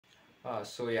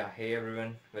So yeah, hey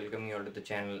everyone, welcome you all to the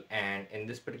channel, and in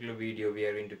this particular video we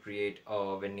are going to create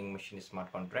a vending machine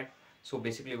smart contract. So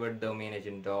basically what the main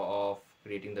agenda of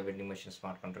creating the vending machine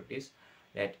smart contract is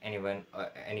that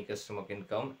any customer can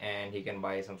come and he can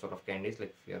buy some sort of candies,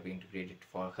 like we are going to create it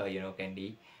for her,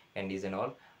 candies and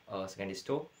all, candy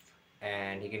store,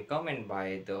 and he can come and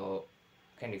buy the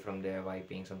candy from there by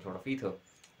paying some sort of ether,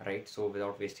 right? So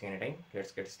without wasting any time,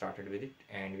 let's get started with it,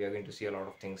 and we are going to see a lot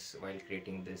of things while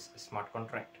creating this smart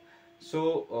contract.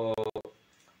 So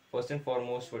first and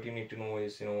foremost, what you need to know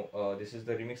is, this is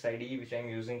the remix id which I'm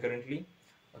using currently.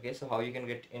 Okay, so how you can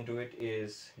get into it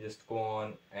is just go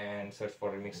on and search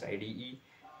for remix ide,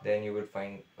 then you will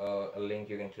find a link.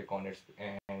 You can click on it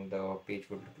and the page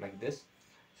will look like this.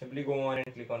 Simply go on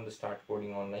and click on the start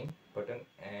coding online button,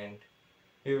 and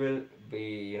you will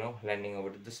be landing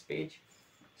over to this page.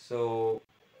 So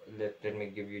let me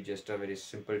give you just a very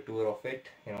simple tour of it.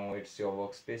 It's your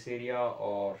workspace area,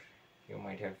 or you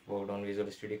might have worked on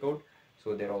Visual Studio Code.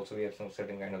 So there also we have some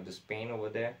certain kind of this pane over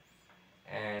there,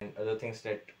 and other things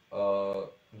that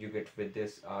you get with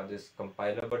this are this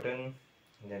compiler button.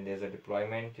 And then there's a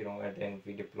deployment, and then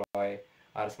we deploy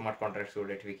our smart contract so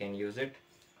that we can use it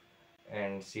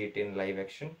and see it in live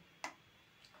action.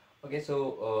 Okay,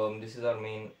 so this is our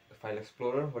main file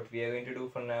explorer. What we are going to do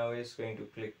for now is going to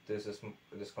click this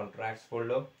contracts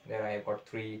folder. There I have got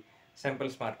 3 sample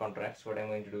smart contracts. What I'm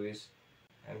going to do is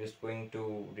I'm just going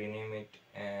to rename it,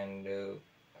 and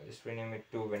I just rename it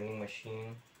to vending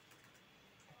machine.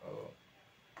 uh,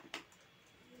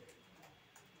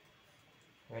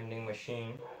 Vending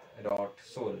machine dot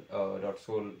sol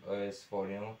is for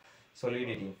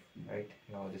solidity. Right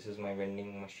now this is my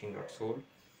vending machine dot sol.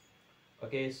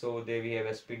 Okay, so there we have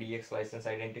SPDX license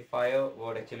identifier.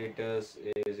 What actually it does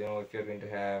is, if you're going to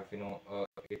have,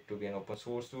 it to be an open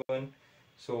source one,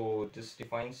 so this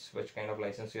defines which kind of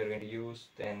license you're going to use.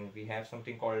 Then we have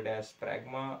something called as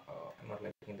pragma. I'm not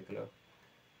liking the color.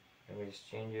 Let me just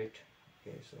change it.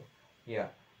 Okay, so yeah.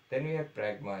 Then we have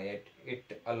pragma.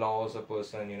 It allows a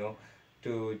person,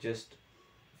 to just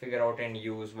figure out and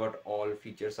use what all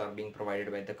features are being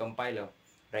provided by the compiler,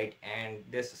 right? And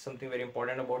there's something very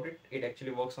important about it. It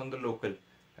actually works on the local,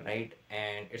 right?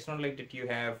 And it's not like that you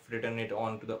have written it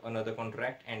onto the another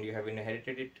contract and you have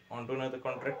inherited it onto another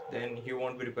contract, then you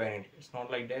won't be requiring it. It's not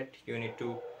like that. You need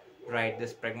to write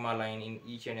this pragma line in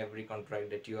each and every contract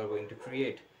that you are going to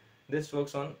create. This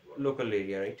works on local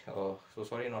area, right? So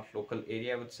sorry, not local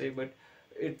area I would say, but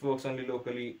it works only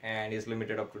locally and is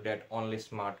limited up to that only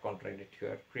smart contract that you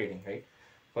are creating, right?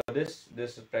 For this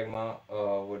pragma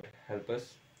would help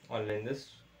us online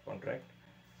this contract.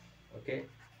 Okay,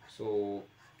 so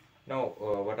now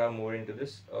what are more into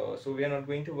this, so we are not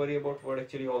going to worry about what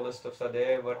actually all the stuffs are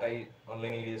there. What I only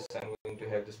need is I'm going to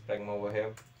have this pragma over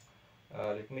here.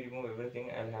 Let me remove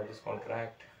everything. I'll have this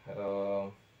contract.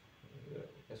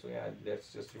 So yeah,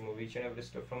 let's just remove each and every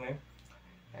stuff from here,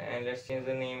 and let's change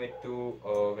the name it to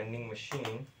vending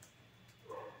machine.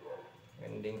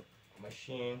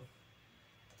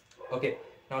 Okay,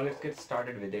 now let's get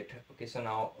started with it. Okay, so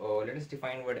now let us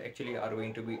define what actually are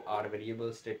going to be our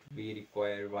variables that we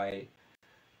require while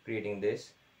creating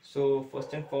this. So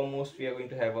first and foremost, we are going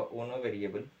to have a owner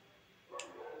variable,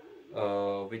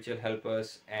 which will help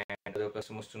us and other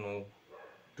customers to know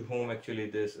to whom actually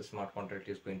this smart contract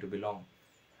is going to belong.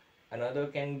 Another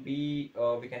can be,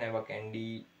 we can have a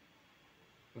candy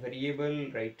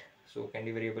variable, right? So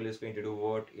candy variable is going to do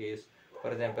what is,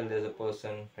 for example, there's a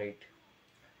person, right,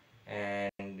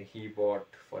 and he bought,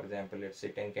 for example, let's say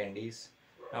 10 candies.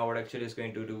 Now what actually is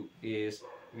going to do is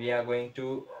we are going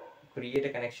to create a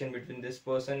connection between this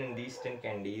person and these 10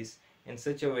 candies in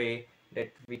such a way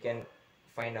that we can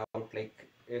find out, like,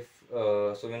 if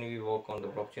so when we work on the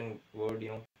blockchain world,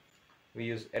 we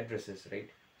use addresses, right?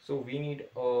 So we need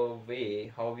a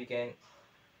way how we can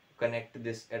connect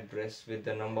this address with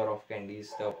the number of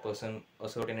candies the person, a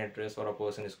certain address or a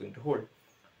person is going to hold,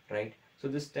 right? So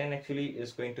this 10 actually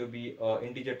is going to be a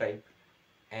integer type,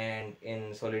 and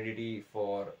in solidity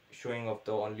for showing of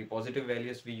the only positive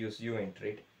values we use uint,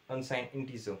 right? Unsigned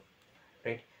integer,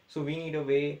 right? So we need a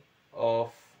way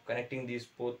of connecting these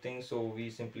both things, so we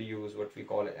simply use what we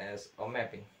call as a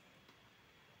mapping.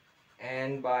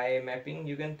 And by mapping,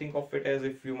 you can think of it as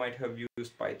if you might have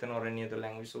used Python or any other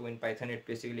language. So in Python, it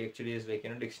basically actually is like,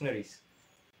 dictionaries,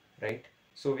 right?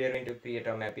 So we are going to create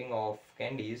a mapping of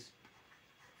candies,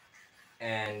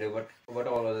 and what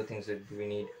all other things that we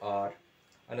need are,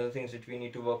 another things that we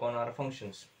need to work on are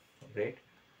functions, right?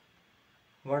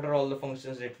 What are all the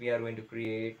functions that we are going to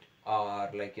create are,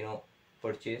 like,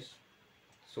 purchase,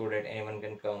 so that anyone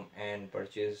can come and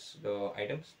purchase the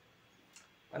items.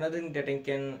 Another thing that I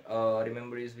can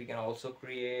remember is we can also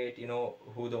create,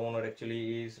 who the owner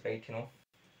actually is, right?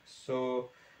 So,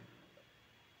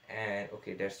 and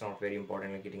okay, that's not very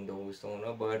important, like getting the who's the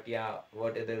owner, but yeah,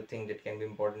 what other thing that can be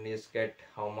important is get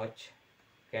how much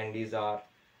candies are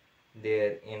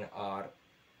there in our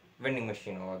vending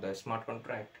machine or the smart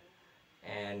contract.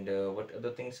 And what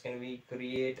other things can we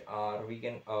create, or we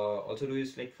can also do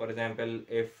is, like for example,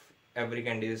 if every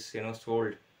candy is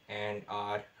sold and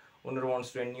our owner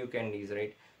wants to add new candies,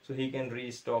 right? So he can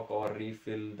restock or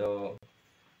refill the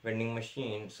vending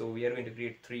machine. So we are going to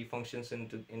create three functions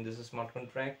in this smart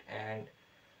contract. And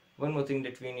one more thing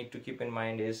that we need to keep in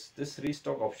mind is this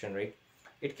restock option, right?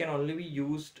 It can only be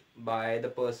used by the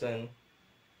person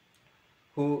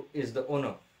who is the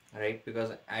owner, right?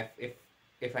 Because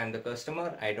if I'm the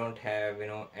customer, I don't have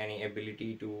any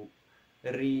ability to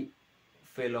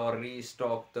refill or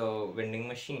restock the vending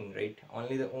machine, right?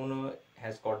 Only the owner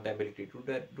has got the ability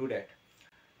to do that,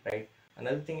 right?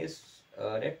 Another thing is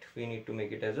that we need to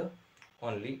make it as a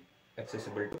only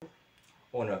accessible to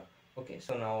owner. Okay,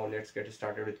 so now let's get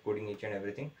started with coding each and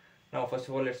everything. Now first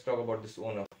of all, let's talk about this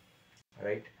owner,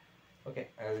 right? Okay,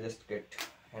 I will just get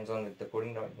hands on with the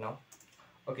coding right now.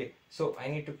 Okay, so I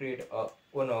need to create a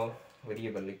owner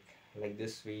variable, like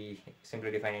this we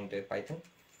simply define into Python.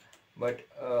 But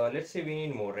let's say we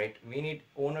need more, right? We need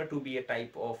owner to be a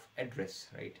type of address,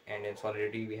 right? And in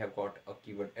solidity we have got a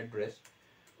keyword address,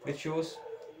 which shows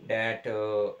that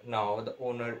now the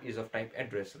owner is of type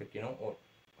address, like or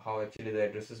how actually the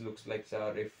addresses looks like.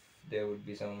 So if there would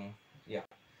be some, yeah,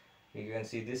 you can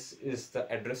see this is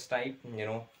the address type.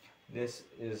 This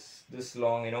is this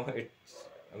long, it's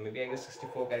maybe I guess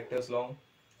 64 characters long,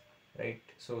 right?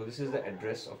 So this is the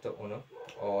address of the owner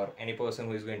or any person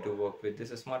who is going to work with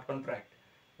this smart contract.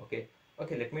 Okay,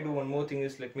 okay, let me do one more thing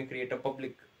is, let me create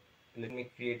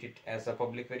it as a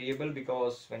public variable,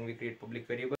 because when we create public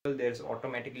variable, there's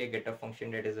automatically a getter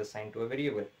function that is assigned to a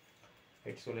variable,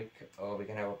 right? So we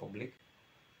can have a public.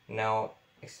 Now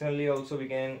externally also we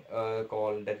can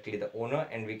call directly the owner,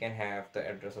 and we can have the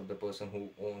address of the person who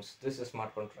owns this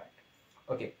smart contract.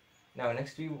 Okay, now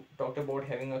next we talked about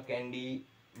having a candy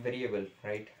variable,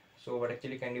 right? So what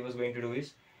actually candy was going to do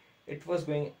is, it was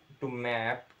going to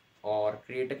map or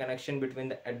create a connection between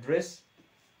the address,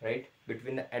 right?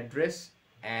 Between the address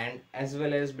and as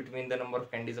well as between the number of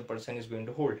candies a person is going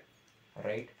to hold,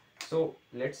 right? So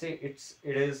let's say it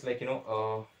is like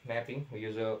mapping. We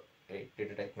use a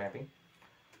data type mapping,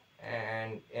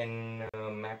 and in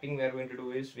mapping we are going to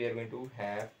do is, we are going to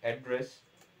have address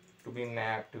to be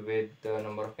mapped with the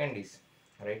number of candies,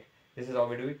 right? This is how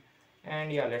we do it.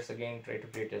 And yeah, let's again try to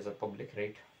create as a public,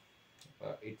 right?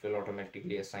 It will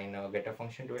automatically assign a getter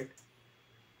function to it.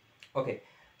 Okay,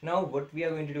 now what we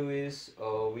are going to do is,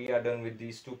 we are done with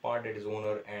these two part, that is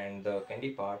owner and the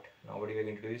candy part. Now what we are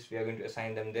going to do is, we are going to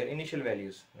assign them their initial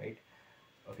values, right?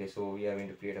 Okay, so we are going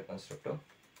to create a constructor.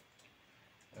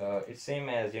 It's same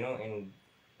as in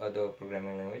other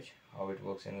programming language, how it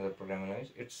works in other programming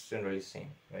language, it's generally same,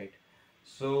 right?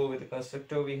 So with the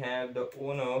constructor we have the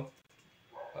owner.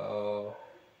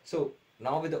 So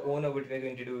now with the owner, what we are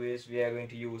going to do is, we are going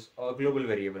to use a global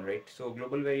variable, right? So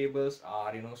global variables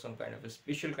are some kind of a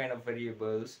special kind of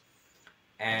variables,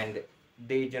 and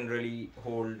they generally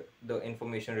hold the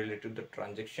information related to the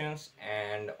transactions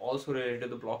and also related to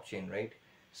the blockchain, right?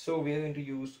 So we are going to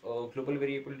use a global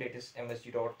variable that is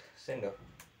msg.sender.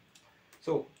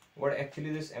 So what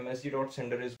actually this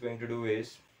msg.sender is going to do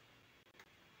is,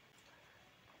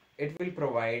 it will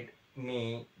provide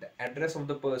me the address of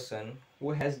the person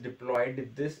who has deployed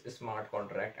this smart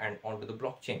contract and onto the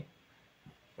blockchain,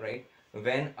 right?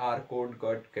 When our code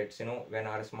gets when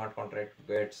our smart contract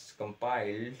gets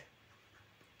compiled,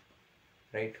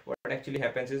 right, what actually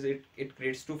happens is, it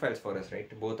creates two files for us,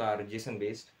 right? Both are JSON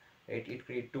based, right? It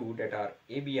creates two that are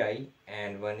ABI,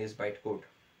 and one is bytecode.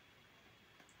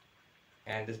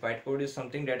 And this bytecode is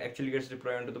something that actually gets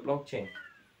deployed onto the blockchain.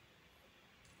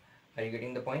 Are you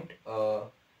getting the point?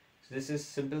 So this is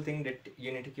simple thing that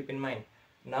you need to keep in mind.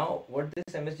 Now what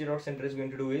this msg.center is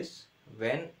going to do is,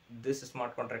 when this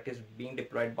smart contract is being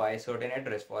deployed by a certain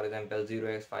address, for example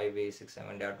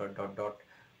 0x5a67 dot,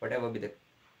 whatever be the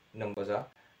numbers are,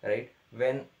 right?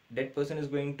 When that person is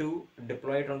going to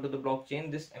deploy it onto the blockchain,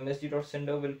 this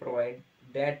msg.sender will provide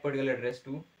that particular address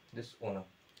to this owner,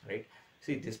 right?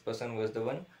 See, this person was the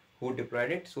one who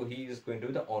deployed it, so he is going to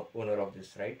be the owner of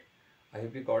this, right? I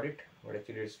hope you got it, what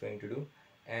actually it's going to do.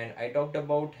 And I talked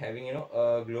about having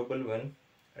a global one,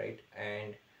 right?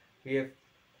 And we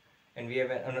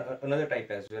have another type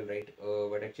as well, right?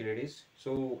 What actually it is.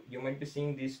 So you might be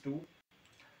seeing these two.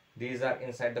 These are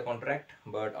inside the contract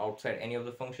but outside any of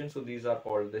the functions, so these are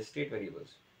called the state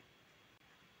variables,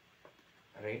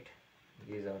 right?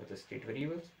 These are the state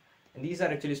variables, and these are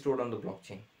actually stored on the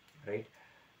blockchain, right?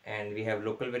 And we have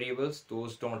local variables,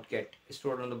 those don't get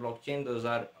stored on the blockchain, those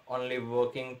are only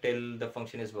working till the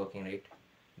function is working, right?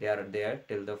 They are there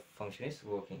till the function is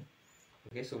working.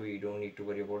 Okay, so we don't need to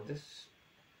worry about this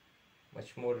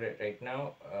much more right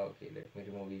now. Okay, let me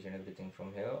remove each and everything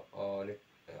from here.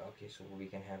 Okay, so we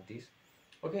can have these.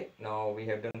 Okay, now we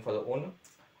have done for the owner,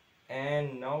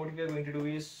 and now what we are going to do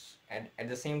is at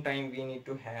the same time we need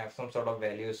to have some sort of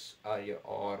values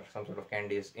or some sort of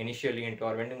candies initially into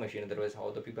our vending machine, otherwise how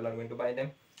the people are going to buy them.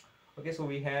 Okay, so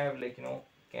we have, like,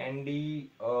 candy,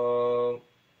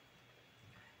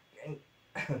 can,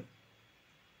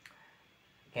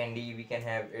 candy, we can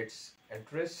have its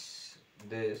address.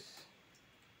 This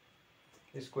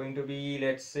is going to be,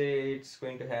 let's say it's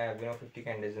going to have 50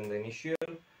 candies in the initial.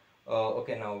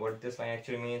 Okay, now what this line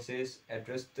actually means is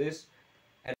address this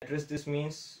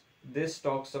means this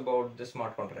talks about the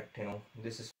smart contract.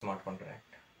 This is smart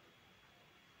contract,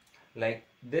 like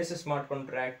this smart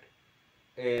contract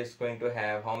is going to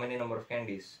have how many number of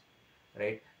candies,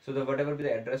 right? So the whatever be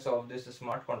the address of this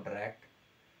smart contract,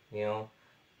 you know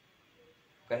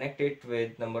connect it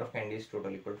with number of candies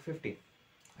total equal to 50,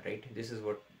 right? This is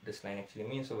what this line actually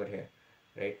means over here,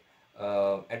 right?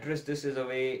 Address this is a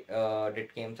way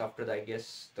that came after the, I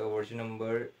guess, the version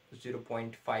number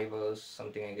 0.5 or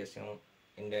something, I guess,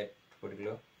 in that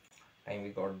particular time we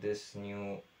got this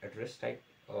new address type,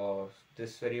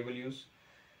 this variable use.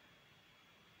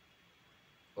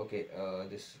 Okay,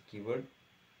 this keyword.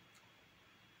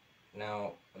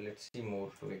 Now let's see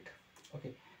more to it.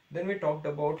 Okay, then we talked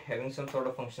about having some sort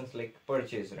of functions like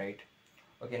purchase, right?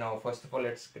 Okay, now first of all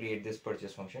let's create this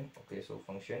purchase function. Okay, so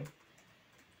function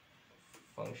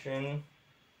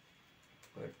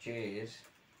purchase.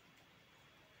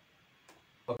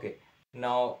 Okay,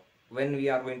 now when we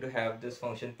are going to have this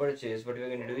function purchase, what we are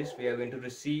going to do is we are going to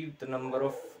receive the number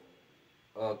of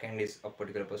candies a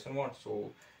particular person wants.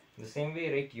 So in the same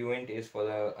way, right, uint is for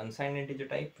the unsigned integer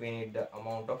type. We need the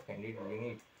amount of candy. Do we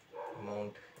need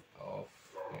amount of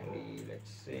candy? Let's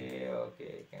say,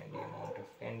 okay, candy, amount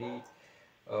of candy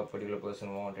a particular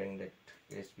person want, and that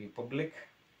is be public.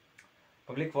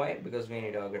 Why? Because we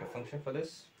need a getter function for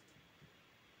this.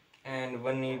 And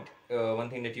one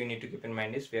thing that you need to keep in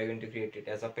mind is we are going to create it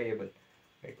as a payable,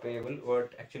 right? Payable,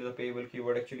 what actually the payable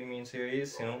keyword actually means here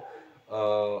is,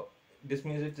 this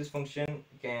means that this function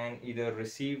can either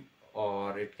receive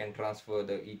or it can transfer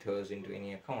the ethers into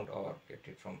any account or get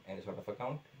it from any sort of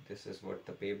account. This is what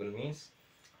the payable means.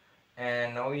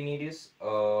 And now we need is,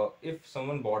 if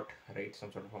someone bought, right,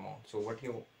 some sort of amount, so what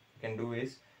you can do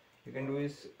is we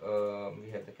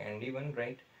have the candy one,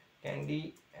 right?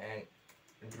 Candy, and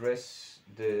address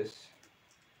this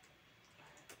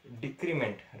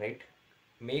decrement, right?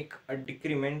 Make a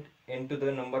decrement into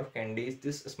the number of candies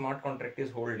this smart contract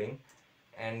is holding,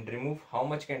 and remove how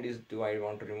much candies do I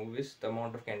want to remove is the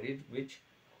amount of candies which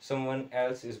someone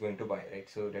else is going to buy, right?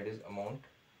 So that is amount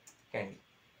candy.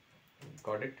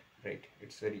 Got it, right?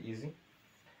 It's very easy.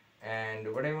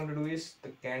 And what I want to do is the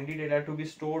candy data to be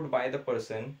stored by the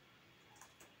person,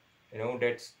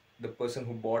 that's the person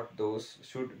who bought those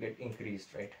should get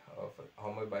increased, right? For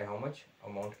how much, by how much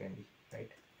amount candy,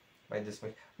 right? By this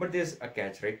much. But there's a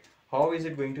catch, right? How is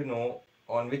it going to know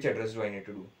on which address do I need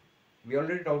to do? We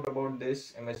already talked about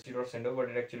this msg.sender. What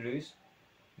it actually is,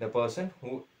 the person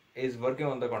who is working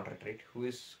on the contract, right, who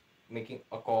is making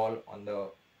a call on the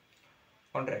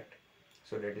contract.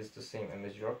 So that is the same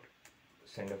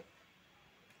msg.sender.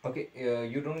 Okay,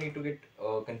 you don't need to get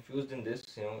confused in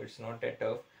this. It's not that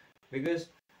tough, because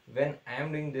when I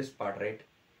am doing this part, right,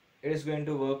 it is going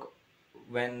to work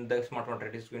when the smart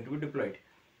contract is going to be deployed,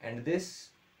 and this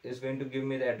is going to give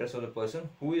me the address of the person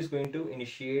who is going to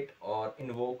initiate or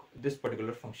invoke this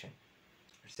particular function.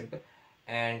 It's simple.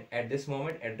 And at this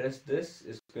moment, address this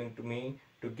is going to me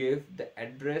to give the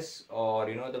address or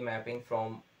the mapping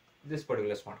from this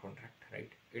particular smart contract,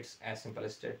 right? It's as simple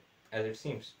as it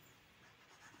seems.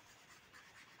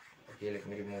 Okay, let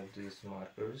me remove these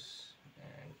markers,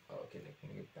 and okay, let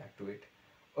me get back to it.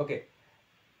 Okay,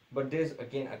 but there's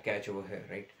again a catch over here,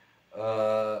 right?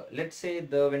 Let's say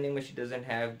the vending machine doesn't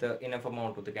have the enough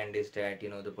amount of the candies that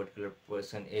the particular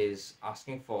person is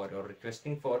asking for or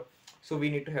requesting for, so we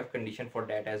need to have condition for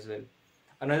that as well.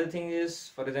 Another thing is,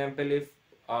 for example, if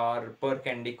our per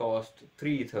candy cost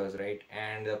 3 ethers, right,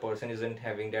 and the person isn't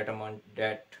having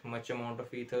that much amount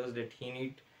of ethers that he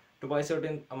need to buy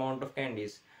certain amount of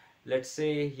candies, let's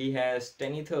say he has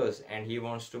 10 ethers and he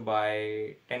wants to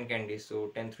buy 10 candies, so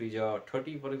 10 3 are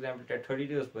 30, for example, at 30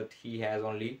 ethers, but he has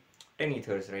only 10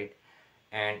 ethers, right?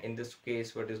 And in this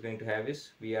case, what is going to have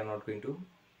is, we are not going to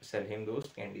sell him those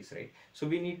candies, right? So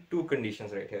we need two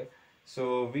conditions right here.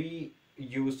 So we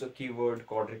use a keyword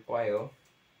called require.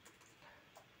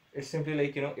 It's simply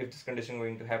like, if this condition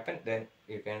going to happen, then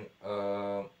you can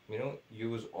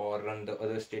use or run the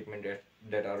other statement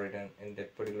that are written in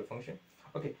that particular function.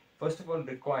 Okay, first of all,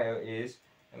 require is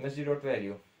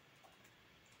msg.value.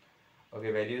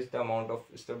 Okay, value is the amount of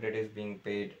stuff that is being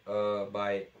paid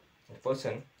by the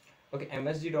person. Okay,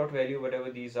 msg.value,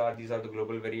 whatever these are the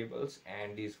global variables,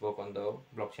 and these work on the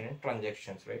blockchain and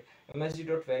transactions, right?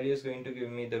 msg.value is going to give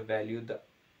me the value the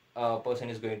person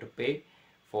is going to pay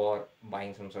for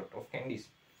buying some sort of candies.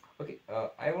 Okay,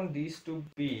 I want these to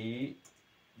be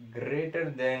greater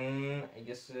than, I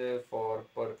guess, for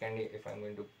per candy, if I'm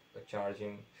going to charge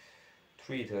him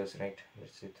 3 ethers, right?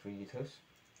 Let's say 3 ethers.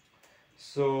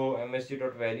 So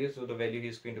msg.value, so the value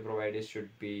he's going to provide is should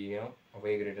be,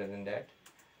 way greater than that.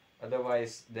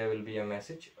 Otherwise there will be a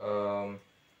message,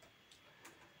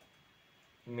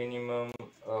 minimum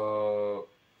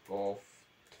of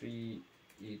 3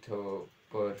 ether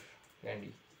per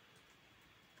candy.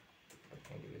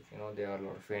 There are a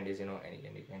lot of candies, any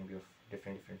candy can be of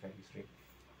different values, right?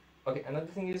 Okay, another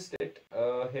thing is that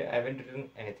here I haven't written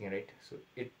anything, right? So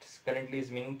it currently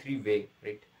is meaning 3 way,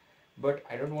 right? But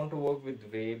I don't want to work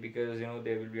with way because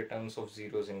there will be a tons of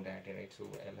zeros in that, right? So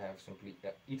I'll have simply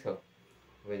ether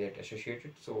with it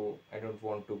associated. So I don't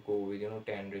want to go with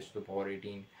 10 raised to the power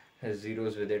 18 has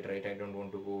zeros with it, right? I don't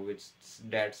want to go with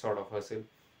that sort of hustle.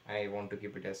 I want to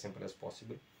keep it as simple as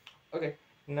possible. Okay,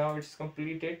 now it's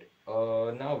completed.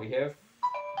 Now we have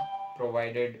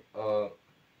provided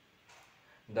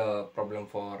the problem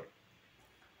for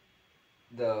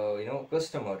the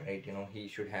customer, right? He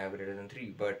should have greater than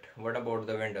 3, but what about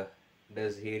the vendor?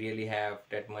 Does he really have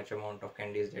that much amount of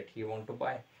candies that he want to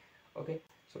buy? Okay,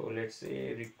 so let's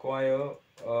say require,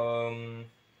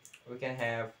 we can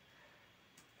have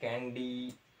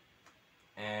candy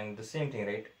and the same thing,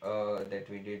 right? That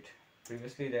we did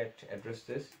previously, that address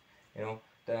this,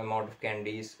 the amount of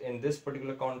candies in this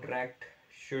particular contract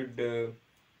should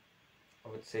I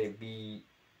would say be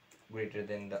greater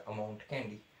than the amount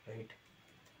candy, right?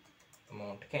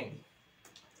 Amount candy.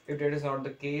 If that is not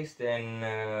the case, then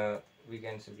we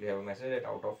can simply have a message that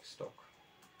out of stock.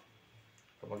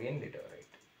 Come again later, right?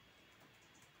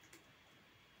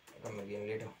 Come again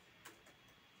later.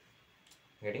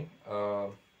 Getting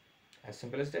as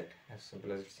simple as that, as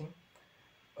simple as it seems.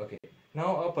 Okay,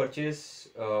 now our purchase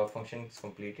function is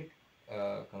completed.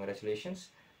 Congratulations.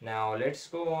 Now let's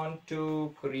go on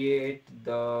to create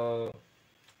the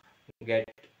get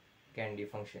candy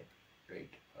function, right?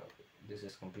 This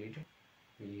is completed.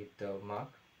 We hit the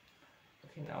mark.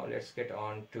 Okay, now let's get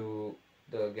on to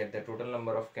get the total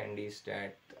number of candies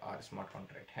that our smart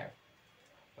contract have.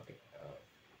 Okay,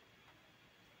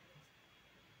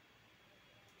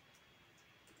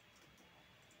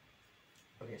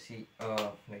 okay, see,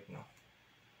 right now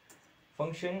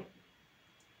function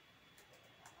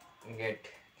get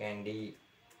candy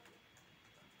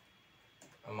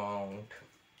amount,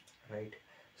 right?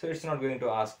 So it's not going to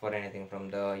ask for anything from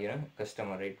the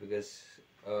customer, right? Because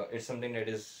it's something that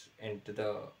is into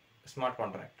the smart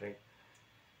contract, right?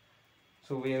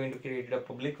 So we are going to create a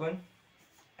public one,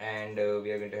 and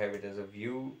we are going to have it as a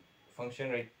view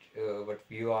function, right? What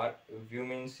view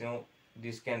means,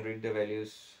 this can read the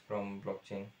values from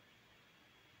blockchain.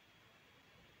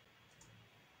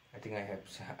 I think I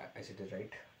said it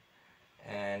right.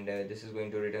 And this is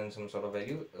going to return some sort of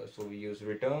value, so we use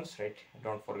returns, right?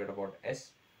 Don't forget about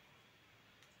s.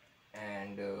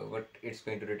 And what it's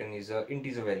going to return is a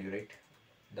integer value, right?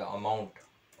 The amount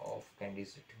of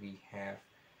candies that we have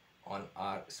on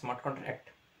our smart contract.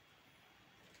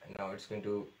 And now it's going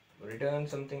to return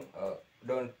something.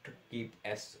 Don't keep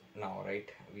s now,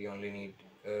 right? We only need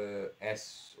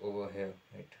s over here,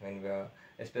 right? When we are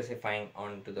specifying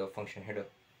onto the function header.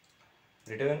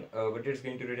 Return, what it's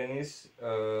going to return is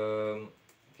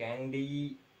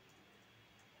candy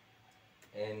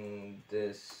in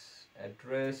this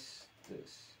address,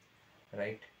 this,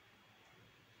 right?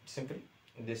 Simple.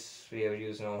 This we have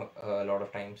used now a lot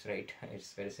of times, right?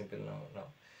 It's very simple now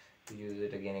to use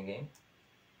it again.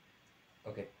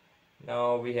 Okay,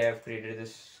 now we have created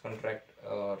this contract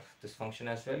or this function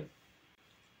as well.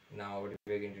 Now what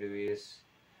we're going to do is,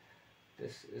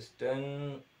 this is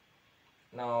done.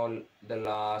 Now the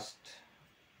last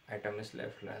item is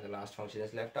left, the last function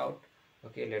is left out.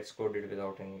 Okay, let's code it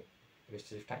without any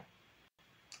wastage of time.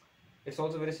 It's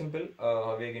also very simple.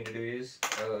 How we are going to do is,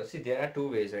 see, there are two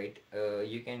ways, right?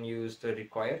 You can use the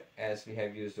require as we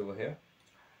have used over here,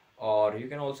 or you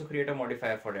can also create a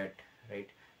modifier for that, right?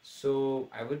 So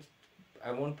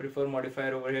I won't prefer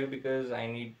modifier over here because I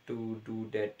need to do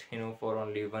that, for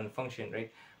only one function,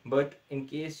 right? But in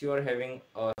case you are having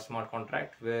a smart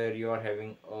contract where you are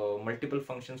having multiple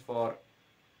functions for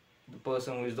the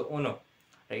person who is the owner,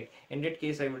 right? In that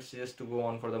case I would suggest to go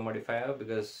on for the modifier,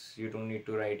 because you don't need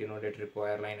to write that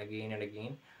require line again and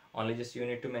again. Only just you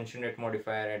need to mention that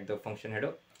modifier at the function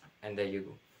header, and there you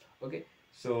go. Okay,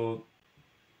 so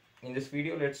in this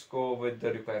video let's go with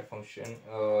the require function,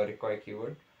 require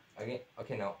keyword again.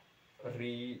 Okay, now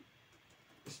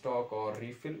restock or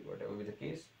refill, whatever be the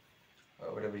case,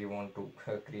 whatever you want to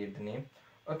create the name.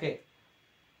 Okay,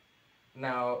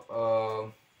 now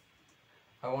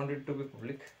I want it to be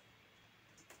public.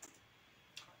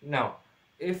 Now,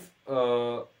 if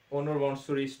owner wants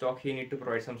to restock, he need to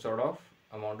provide some sort of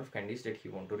amount of candies that he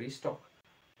want to restock.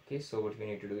 Okay, so what we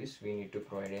need to do is we need to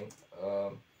provide him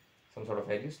some sort of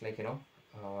values, like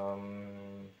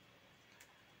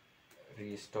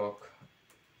restock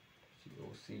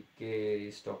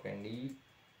restock candy.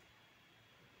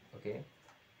 Okay,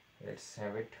 let's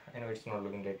have it. I know it's not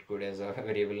looking that good as a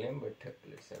variable name, but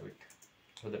let's have it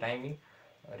for the timing.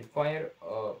 Require.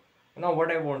 Now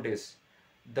what I want is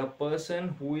the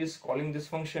person who is calling this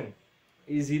function,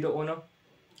 is he the owner,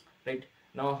 right?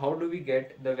 Now how do we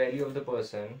get the value of the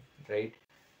person, right?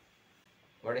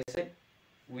 What I said,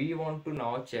 we want to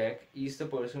now check, is the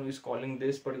person who is calling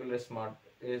this particular smart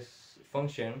is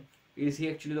function, is he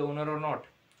actually the owner or not?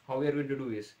 How we are going to do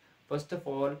is, first of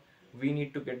all, we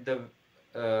need to get the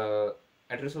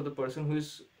address of the person who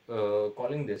is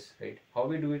calling this, right? How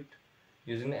we do it?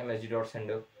 Using the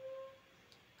msg.sender,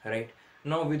 right?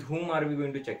 Now with whom are we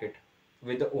going to check it?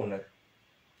 With the owner.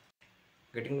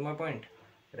 Getting my point,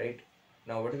 right?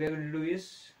 Now what we are going to do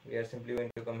is, we are simply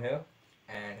going to come here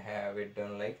and have it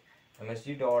done like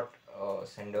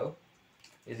msg.sender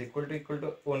is equal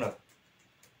to owner.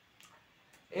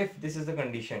 If this is the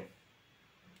condition,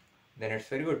 then it's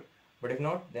very good, but if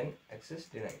not, then access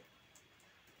denied.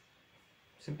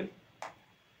 Simple.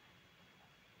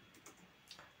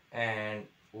 And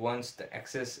once the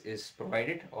access is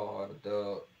provided, or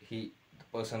the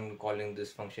person calling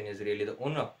this function is really the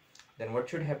owner, then what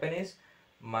should happen is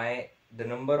the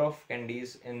number of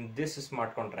candies in this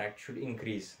smart contract should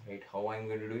increase, right? How I'm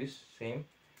going to do is same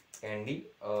candy,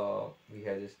 we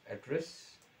have this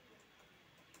address,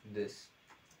 this,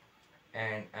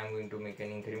 and I'm going to make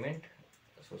an increment.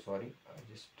 So sorry,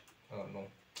 just no,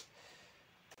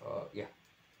 yeah,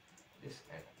 this,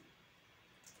 and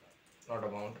not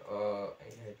amount, I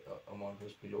had amount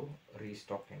was below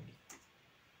restock candy.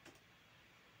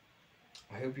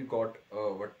 I hope you got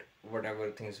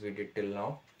whatever things we did till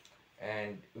now.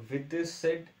 And with this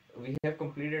said, we have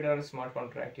completed our smart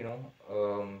contract.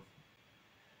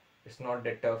 It's not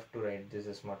that tough to write this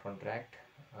a smart contract.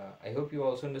 I hope you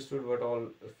also understood what all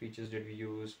features did we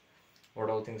use, what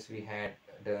all things we had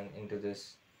done into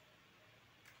this.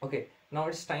 Okay, now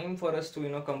it's time for us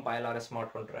to compile our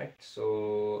smart contract.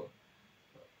 So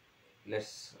let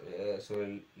us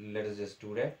just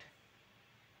do that.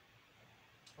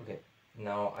 Okay,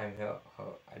 now I'm here.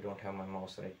 I don't have my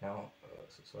mouse right now,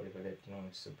 so sorry for that.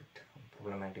 It's a bit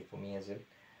problematic for me as well.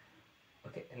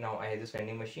 Okay, now I have this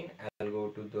vending machine. I'll go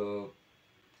to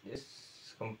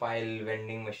this compile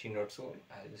vending machine.so.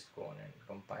 I'll just go on and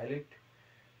compile it.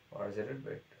 Or is it?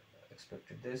 But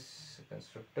expected this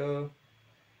constructor.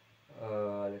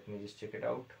 Let me just check it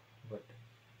out. But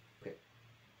okay,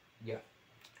 yeah,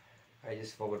 I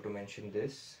just forgot to mention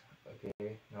this.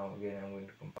 Okay, now again I'm going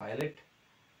to compile it.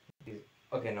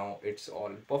 Okay, now it's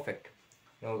all perfect.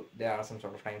 Now there are some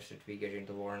sort of times that we get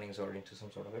into warnings or into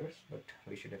some sort of errors, but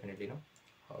we should definitely know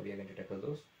how we are going to tackle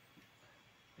those,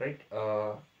 right?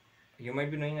 You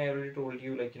might be knowing, I already told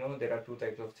you, there are two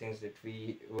types of things that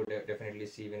we would definitely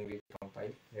see when we compile.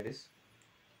 That is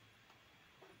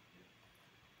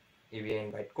ABI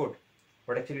and bytecode.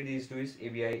 What actually these do is,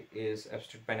 ABI is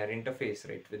abstract binary interface,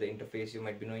 right? With the interface, you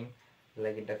might be knowing,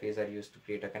 like interface are used to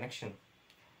create a connection.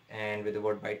 And with the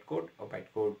word bytecode, or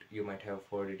bytecode, you might have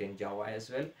heard it in Java as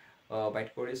well.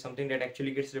 Bytecode is something that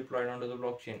actually gets deployed onto the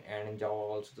blockchain, and in Java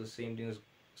also the same thing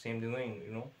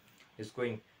is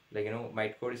going.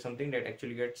 Bytecode is something that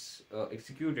actually gets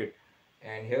executed,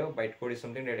 and here bytecode is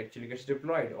something that actually gets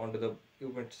deployed onto the. You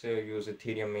would say use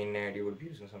Ethereum mainnet, you would be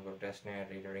using some sort of testnet,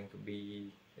 rendering to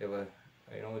be there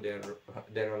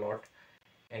are a lot.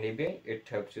 And ABI, it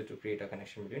helps you to create a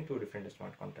connection between two different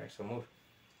smart contracts or more.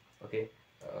 Okay,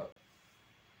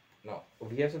 now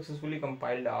we have successfully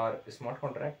compiled our smart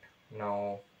contract.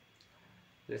 Now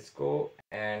let's go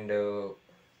and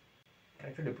try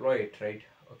to deploy it, right?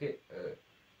 Okay,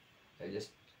 I'll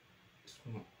just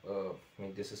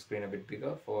make this screen a bit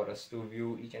bigger for us to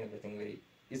view each and everything very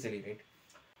easily, right?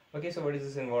 Okay, so what is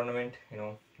this environment?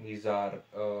 These are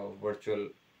virtual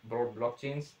broad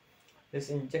blockchains. This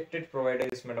injected provider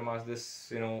is MetaMask.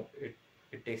 This,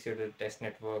 it takes you to the test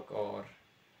network, or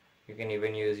you can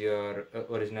even use your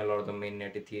original or the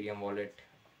mainnet Ethereum wallet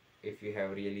if you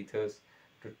have real ethers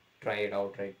to try it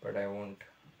out, right? But I won't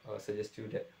suggest you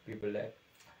that people that.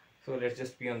 So let's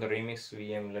just be on the Remix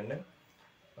VM London.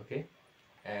 Okay,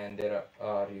 and there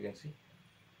are, you can see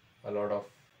a lot of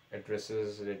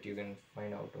addresses that you can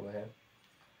find out over here.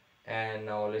 And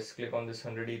now let's click on this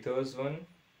 100 ethers one.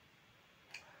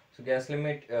 So gas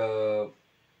limit,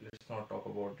 let's not talk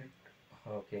about it.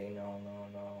 Okay, now,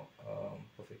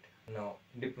 perfect. Now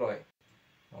deploy.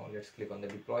 Now let's click on the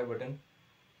deploy button.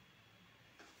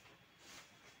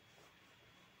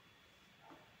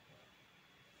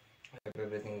 If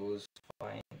everything goes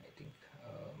fine, I think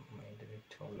my internet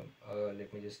problem.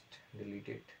 Let me just delete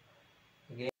it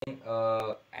again.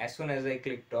 As soon as I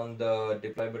clicked on the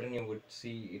deploy button, you would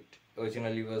see it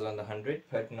originally was on the 100,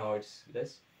 but now it's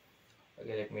less.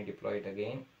 Okay, let me deploy it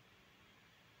again.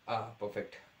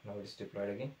 Perfect. Now it's deployed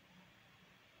again.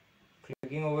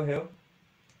 Clicking over here,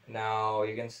 now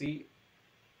you can see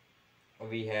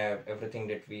we have everything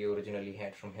that we originally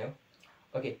had from here.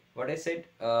 Okay, what I said,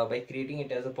 by creating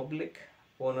it as a public,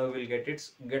 owner will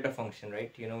get a function,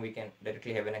 right? We can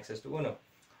directly have an access to owner.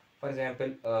 For example,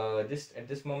 just at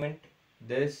this moment,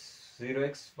 this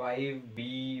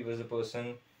 0x5b was the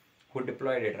person who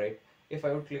deployed it, right? If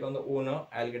I would click on the owner,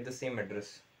 I'll get the same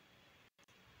address,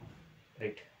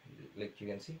 right? Like you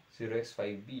can see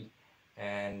 0x5b,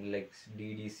 and like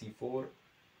ddc4,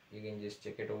 you can just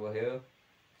check it over here,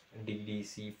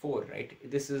 ddc4,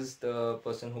 right? This is the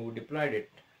person who deployed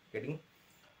it. Getting?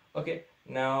 Okay,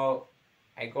 now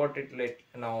I got it.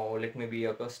 Now let me be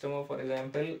a customer, for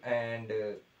example, and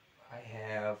I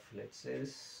have, let's say,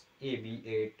 this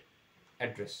AB8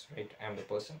 address, right? I'm the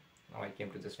person. Now I came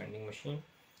to this vending machine,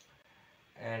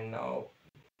 and now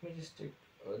let me just check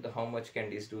the how much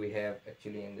candies do we have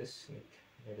actually in this.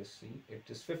 Let us see. It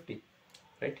is 50,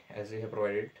 right? As they have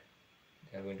provided,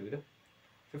 they are going to be the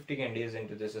 50 candies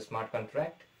into this smart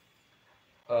contract.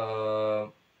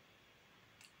 Okay,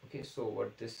 so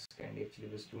what this candy actually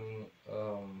was doing,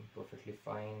 perfectly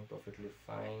fine,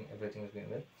 everything is going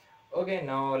well. Okay,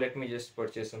 now let me just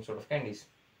purchase some sort of candies.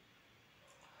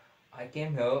 I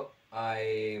came here,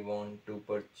 I want to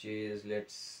purchase,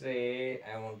 let's say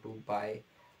I want to buy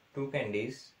 2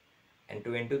 candies, and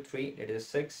 2 into 3, that is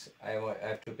 6. I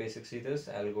have to pay 6 ethers.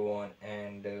 I'll go on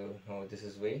and no, this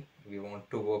is way we want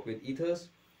to work with ethers,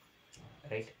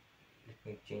 right? Let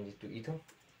me change it to ether,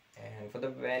 and for the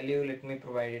value, let me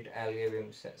provide it. I'll give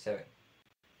him 7.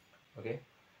 Okay,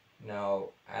 now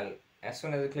as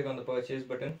soon as I click on the purchase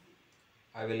button,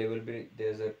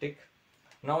 there's a tick.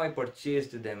 Now I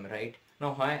purchased them, right?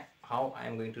 Now how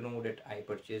I'm going to know that I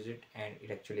purchased it and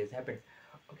it actually has happened?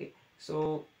 Okay,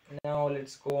 so now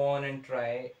let's go on and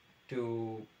try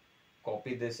to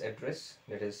copy this address,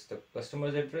 that is the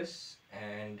customer's address,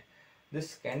 and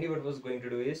this candy, what was going to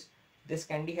do is, this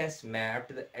candy has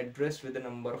mapped the address with the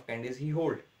number of candies he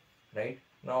hold, right?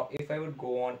 Now if I would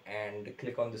go on and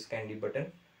click on this candy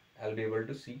button, I'll be able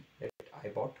to see that I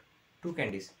bought 2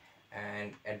 candies,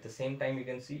 and at the same time you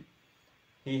can see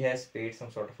he has paid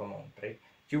some sort of amount, right?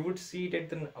 You would see that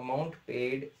the amount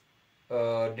paid,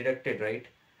 deducted, right,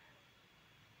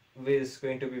 is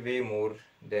going to be way more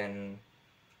than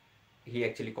he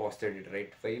actually costed it,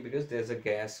 right? Why? Because there's a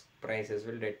gas price as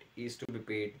well that is to be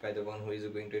paid by the one who is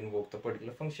going to invoke the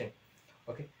particular function.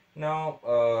 Okay, now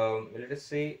let us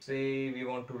say we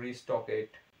want to restock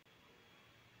it.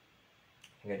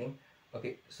 Getting?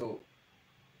 Okay, so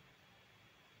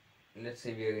let's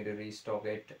say we are going to restock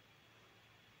it.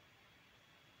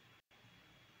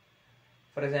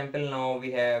 For example, now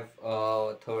we have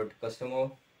a third customer.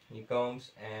 He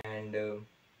comes and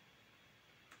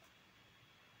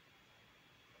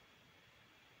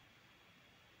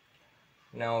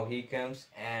now he comes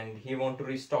and he want to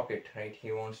restock it, right?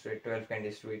 He wants to add 12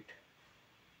 candies to it,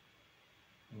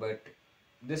 but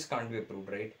this can't be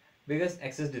approved, right? Because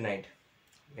access denied.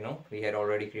 We had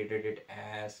already created it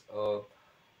as a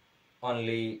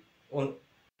only on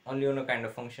only on a kind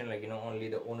of function, like only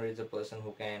the owner is the person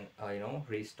who can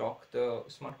restock the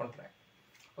smart contract.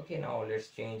 Okay, now let's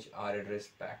change our address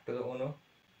back to the owner,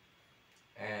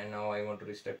 and now I want to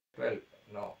restock 12.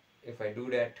 Now if I do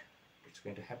that, it's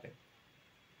going to happen,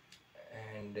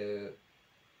 and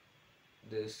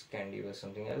this candy was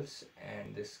something else,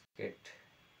 and this get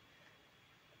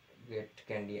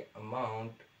candy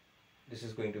amount, this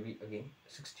is going to be again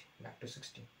 60, back to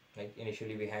 60. Like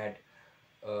initially we had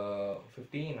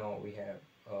 50, now we have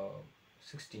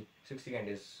 60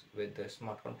 candies with the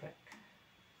smart contract.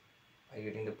 Are you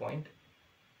getting the point?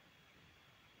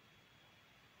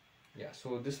 Yeah,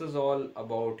 so this is all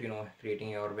about creating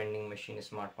your vending machine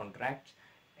smart contracts,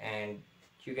 and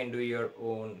you can do your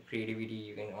own creativity.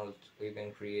 You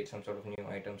can create some sort of new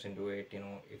items into it,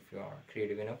 if you are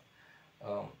creative enough.